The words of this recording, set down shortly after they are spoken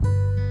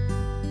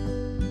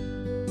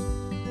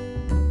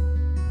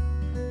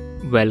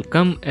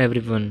Welcome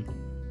everyone.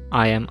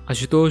 I am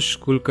Ashutosh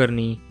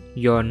Kulkarni,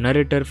 your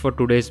narrator for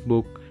today's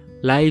book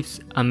Life's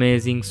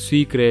Amazing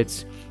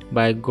Secrets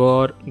by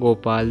Gaur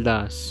Gopal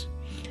Das.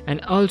 And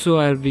also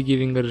I'll be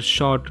giving a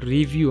short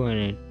review on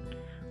it.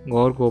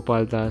 Gaur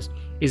Gopal Das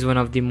is one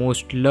of the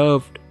most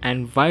loved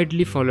and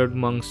widely followed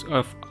monks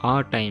of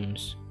our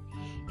times.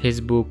 His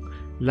book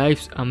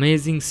Life's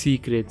Amazing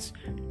Secrets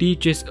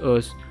teaches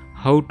us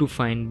how to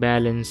find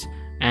balance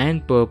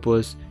and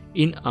purpose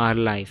in our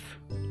life.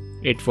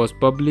 It was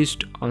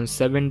published on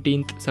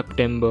 17th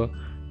September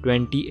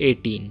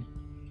 2018.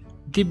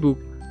 The book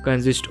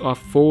consists of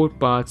 4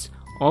 parts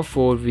of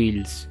 4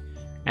 wheels,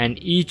 and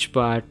each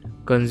part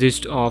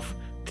consists of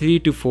 3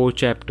 to 4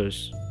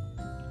 chapters.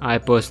 I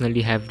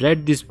personally have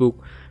read this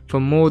book for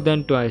more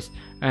than twice,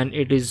 and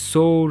it is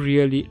so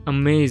really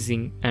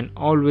amazing and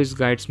always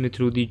guides me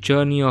through the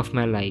journey of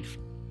my life.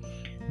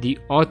 The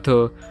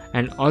author,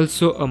 and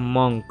also a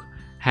monk,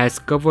 has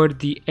covered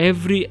the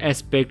every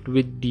aspect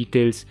with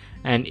details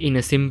and in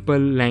a simple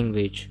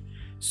language,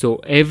 so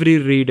every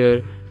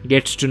reader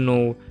gets to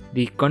know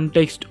the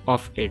context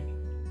of it.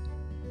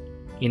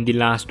 In the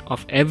last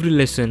of every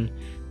lesson,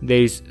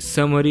 there is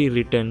summary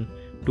written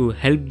to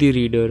help the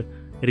reader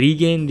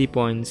regain the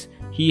points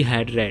he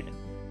had read.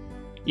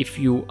 If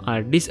you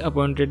are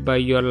disappointed by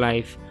your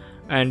life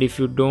and if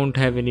you don't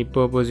have any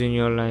purpose in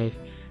your life,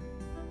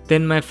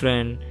 then my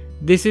friend,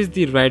 this is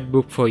the right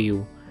book for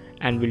you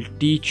and will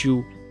teach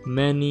you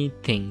many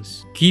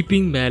things.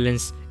 Keeping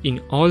balance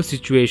in all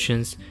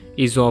situations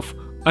is of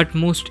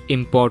utmost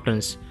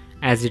importance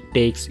as it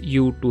takes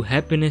you to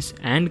happiness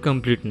and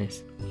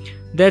completeness.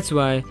 That's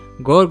why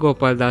Gaur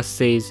Gopal Das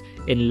says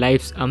in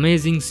Life's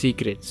Amazing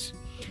Secrets,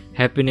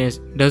 happiness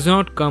does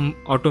not come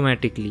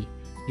automatically.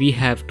 We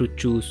have to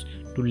choose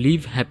to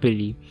live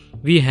happily.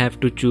 We have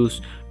to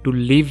choose to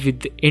live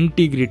with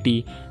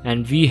integrity,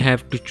 and we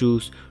have to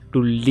choose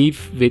to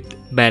live with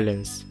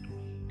balance.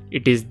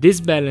 It is this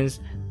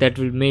balance that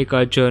will make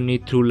our journey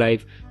through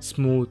life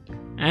smooth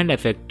and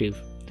effective.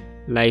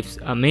 Life's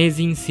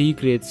Amazing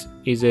Secrets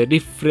is a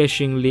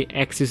refreshingly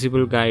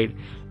accessible guide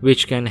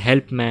which can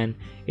help man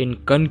in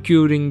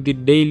conquering the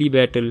daily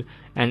battle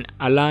and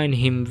align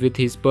him with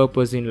his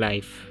purpose in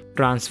life,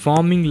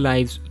 transforming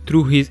lives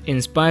through his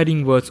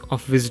inspiring words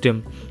of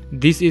wisdom.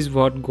 This is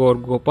what Gaur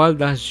Gopal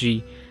Das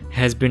Ji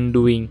has been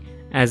doing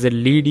as a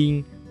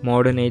leading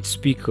modern age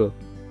speaker.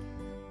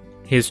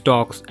 His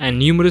talks and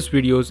numerous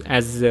videos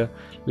as a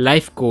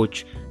life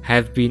coach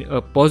have been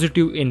a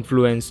positive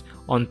influence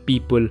on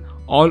people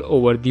all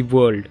over the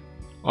world,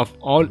 of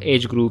all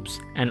age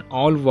groups and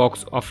all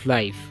walks of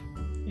life.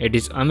 It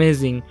is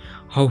amazing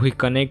how he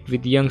connects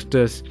with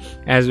youngsters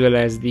as well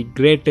as the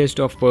greatest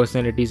of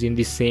personalities in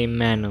the same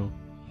manner.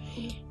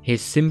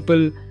 His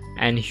simple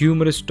and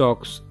humorous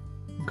talks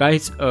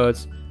guides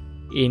us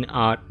in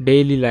our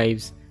daily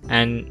lives,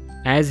 and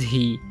as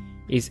he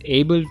is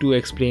able to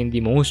explain the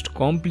most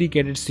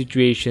complicated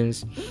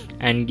situations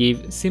and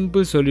give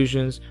simple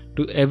solutions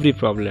to every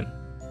problem.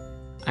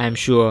 I am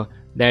sure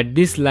that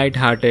this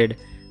light-hearted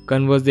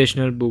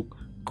conversational book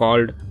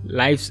called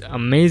Life's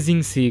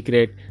Amazing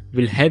Secret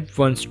will help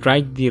one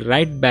strike the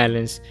right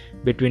balance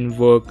between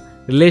work,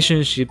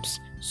 relationships,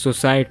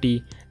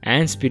 society,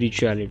 and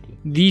spirituality.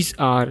 These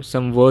are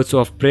some words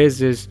of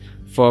praises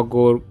for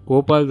Gaur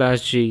Gopal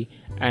Das Ji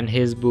and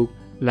his book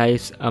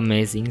Life's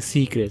Amazing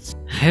Secrets.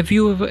 Have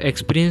you ever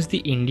experienced the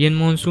Indian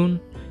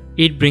monsoon?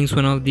 It brings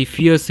one of the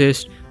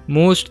fiercest,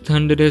 most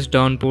thunderous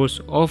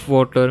downpours of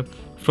water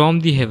from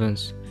the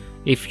heavens.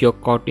 If you're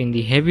caught in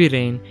the heavy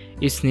rain,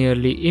 it's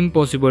nearly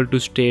impossible to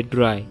stay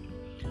dry.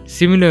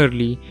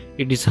 Similarly,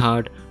 it is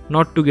hard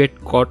not to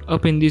get caught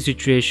up in the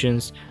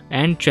situations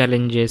and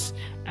challenges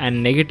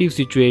and negative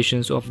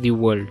situations of the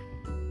world.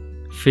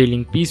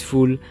 Feeling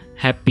peaceful,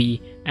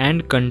 happy,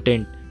 and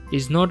content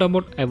is not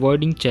about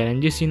avoiding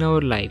challenges in our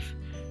life,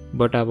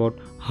 but about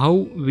how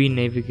we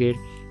navigate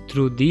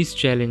through these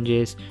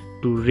challenges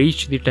to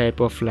reach the type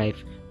of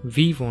life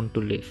we want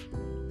to live.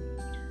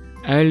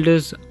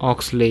 Aldous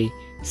Huxley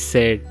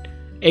said,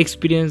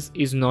 "Experience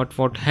is not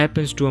what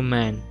happens to a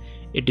man,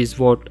 it is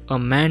what a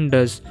man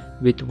does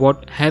with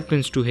what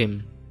happens to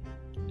him."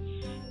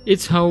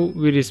 It's how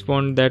we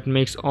respond that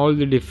makes all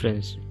the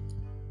difference.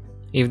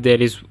 If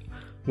there is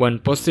one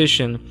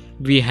possession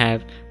we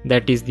have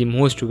that is the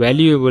most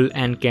valuable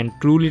and can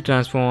truly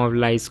transform our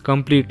lives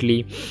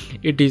completely,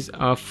 it is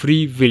our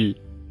free will.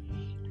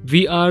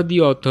 We are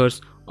the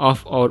authors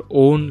of our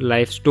own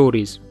life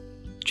stories.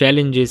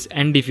 Challenges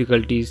and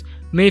difficulties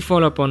may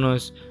fall upon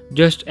us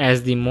just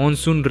as the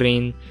monsoon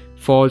rain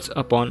falls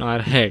upon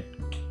our head.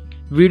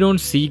 We don't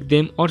seek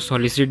them or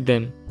solicit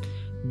them,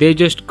 they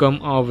just come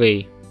our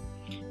way.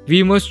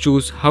 We must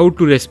choose how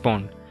to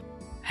respond.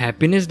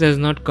 Happiness does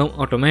not come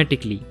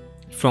automatically.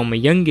 From a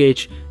young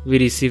age, we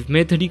receive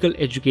methodical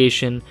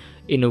education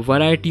in a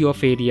variety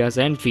of areas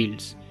and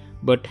fields,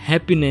 but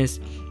happiness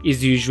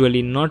is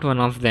usually not one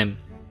of them.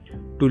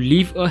 To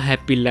live a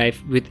happy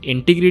life with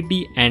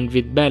integrity and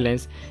with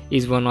balance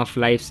is one of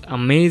life's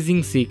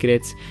amazing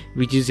secrets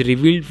which is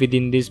revealed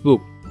within this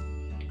book.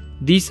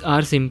 These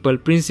are simple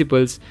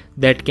principles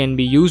that can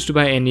be used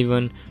by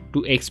anyone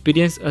to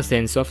experience a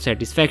sense of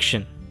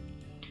satisfaction.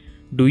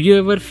 Do you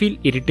ever feel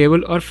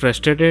irritable or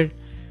frustrated?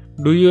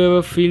 Do you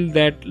ever feel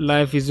that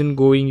life isn't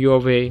going your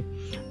way?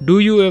 Do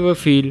you ever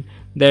feel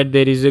that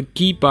there is a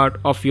key part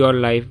of your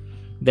life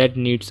that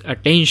needs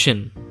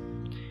attention?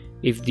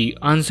 If the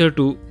answer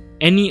to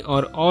any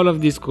or all of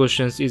these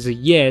questions is a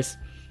yes,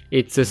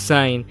 it's a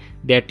sign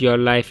that your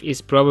life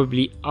is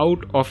probably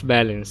out of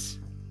balance.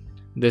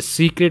 The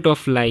secret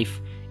of life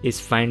is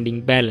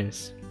finding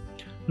balance.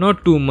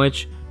 Not too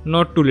much,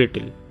 not too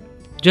little.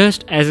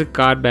 Just as a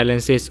car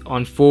balances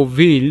on four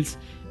wheels,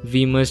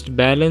 we must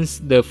balance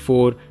the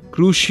four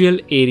crucial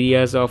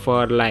areas of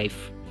our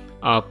life: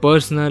 our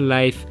personal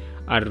life,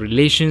 our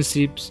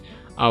relationships,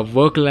 our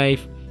work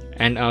life,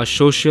 and our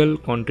social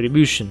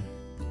contribution.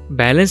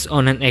 Balance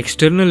on an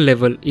external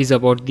level is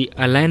about the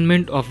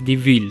alignment of the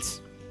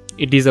wheels.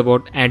 It is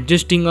about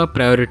adjusting our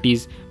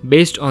priorities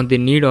based on the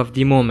need of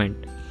the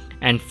moment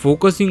and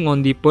focusing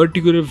on the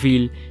particular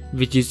wheel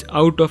which is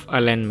out of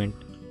alignment.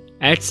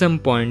 At some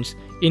points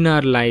in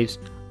our lives,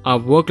 our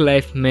work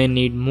life may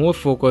need more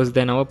focus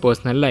than our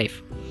personal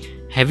life.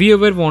 Have you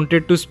ever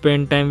wanted to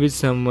spend time with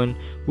someone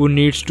who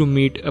needs to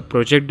meet a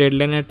project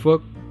deadline at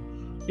work?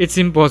 It's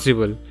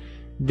impossible.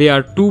 They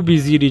are too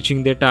busy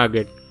reaching their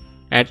target.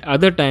 At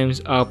other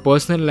times, our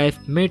personal life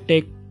may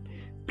take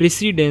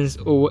precedence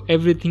over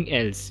everything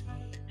else.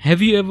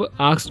 Have you ever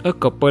asked a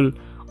couple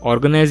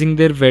organizing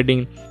their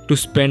wedding to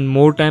spend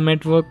more time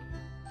at work?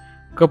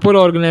 Couple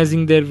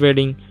organizing their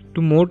wedding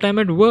to more time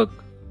at work?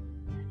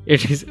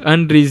 It is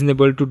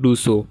unreasonable to do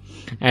so,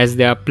 as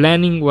they are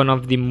planning one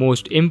of the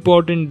most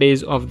important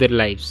days of their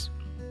lives.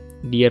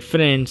 Dear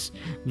friends,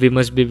 we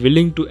must be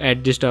willing to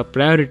adjust our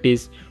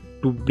priorities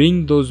to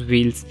bring those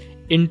wheels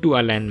into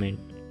alignment.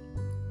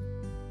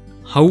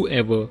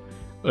 However,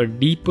 a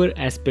deeper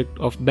aspect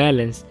of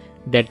balance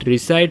that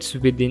resides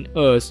within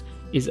us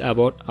is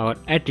about our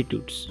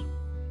attitudes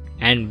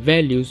and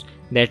values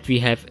that we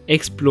have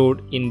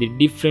explored in the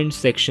different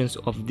sections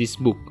of this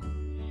book.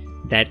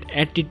 That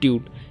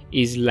attitude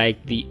is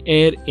like the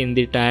air in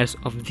the tires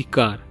of the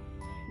car.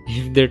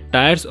 If the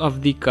tires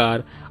of the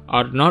car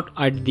are not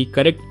at the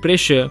correct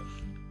pressure,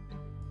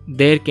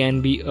 there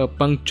can be a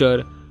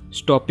puncture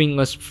stopping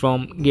us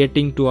from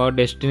getting to our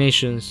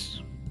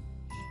destinations.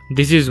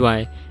 This is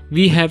why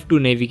we have to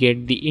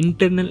navigate the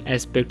internal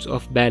aspects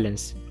of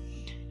balance.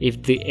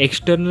 If the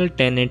external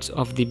tenets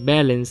of the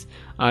balance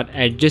are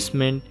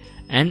adjustment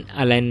and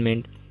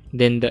alignment,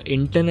 then the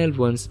internal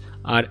ones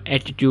are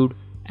attitude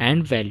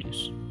and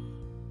values.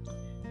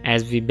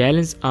 As we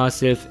balance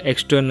ourselves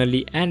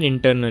externally and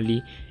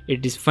internally,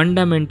 it is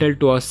fundamental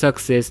to our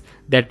success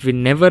that we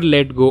never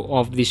let go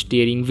of the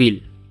steering wheel.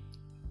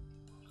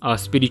 Our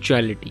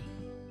spirituality.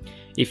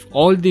 If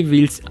all the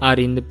wheels are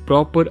in the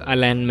proper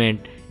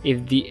alignment,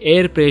 if the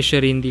air pressure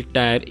in the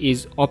tire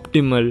is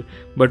optimal,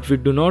 but we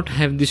do not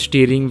have the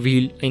steering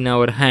wheel in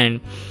our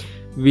hand,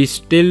 we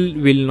still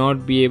will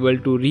not be able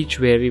to reach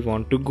where we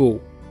want to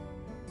go.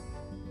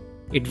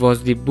 It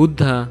was the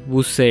Buddha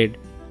who said,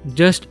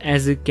 "Just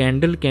as a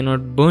candle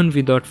cannot burn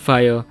without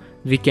fire,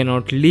 we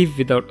cannot live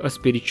without a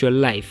spiritual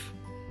life."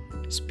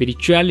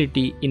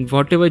 Spirituality, in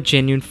whatever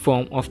genuine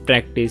form of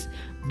practice,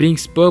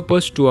 brings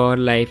purpose to our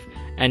life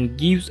and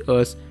gives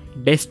us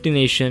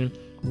destination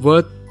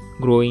worth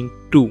growing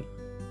to.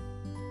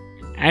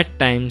 At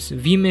times,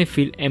 we may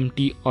feel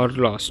empty or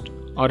lost,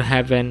 or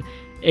have an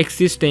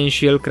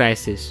existential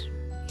crisis.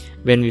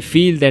 When we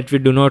feel that we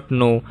do not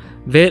know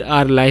where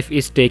our life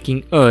is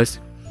taking us,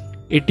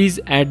 it is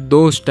at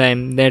those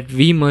times that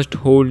we must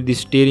hold the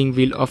steering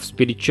wheel of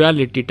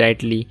spirituality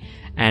tightly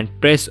and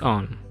press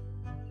on.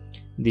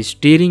 The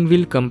steering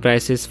wheel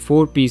comprises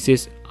four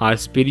pieces: our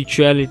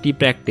spirituality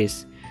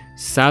practice,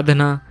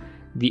 sadhana,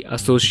 the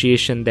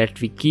association that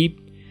we keep,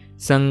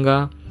 sangha,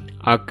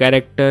 our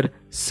character,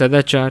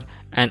 sadachar,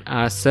 and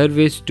our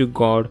service to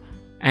God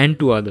and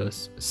to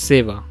others,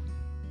 seva.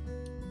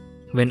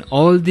 When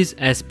all these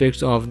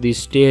aspects of the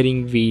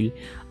steering wheel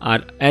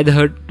are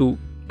adhered to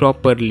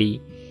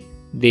properly,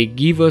 they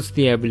give us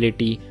the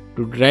ability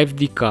to drive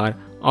the car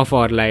of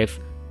our life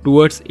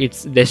towards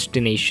its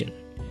destination.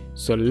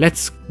 So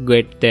let's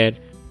get there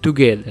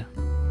together.